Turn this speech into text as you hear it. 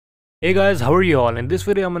Hey guys, how are you all? In this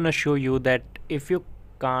video, I'm gonna show you that if you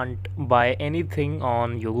can't buy anything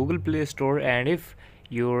on your Google Play Store and if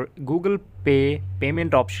your Google Pay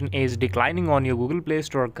payment option is declining on your Google Play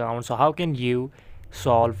Store account, so how can you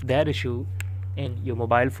solve that issue in your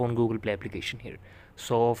mobile phone Google Play application here?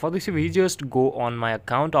 So for this, we just go on my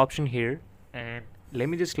account option here and let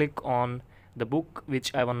me just click on the book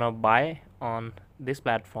which I wanna buy on this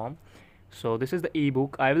platform. So this is the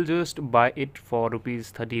ebook. I will just buy it for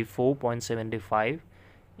rupees 34.75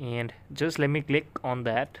 and just let me click on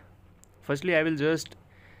that. Firstly, I will just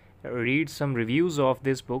read some reviews of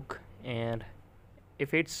this book, and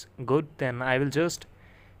if it's good then I will just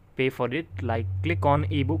pay for it. Like, click on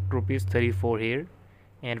ebook rupees 34 here,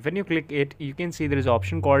 and when you click it you can see there is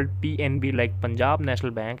option called PNB, like Punjab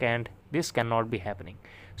National Bank, and this cannot be happening.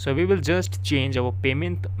 So we will just change our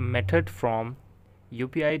payment method from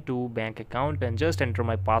UPI to bank account and just enter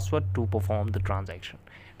my password to perform the transaction.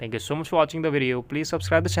 Thank you so much for watching the video. Please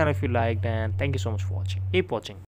subscribe the channel if you liked, and thank you so much for watching. Keep watching.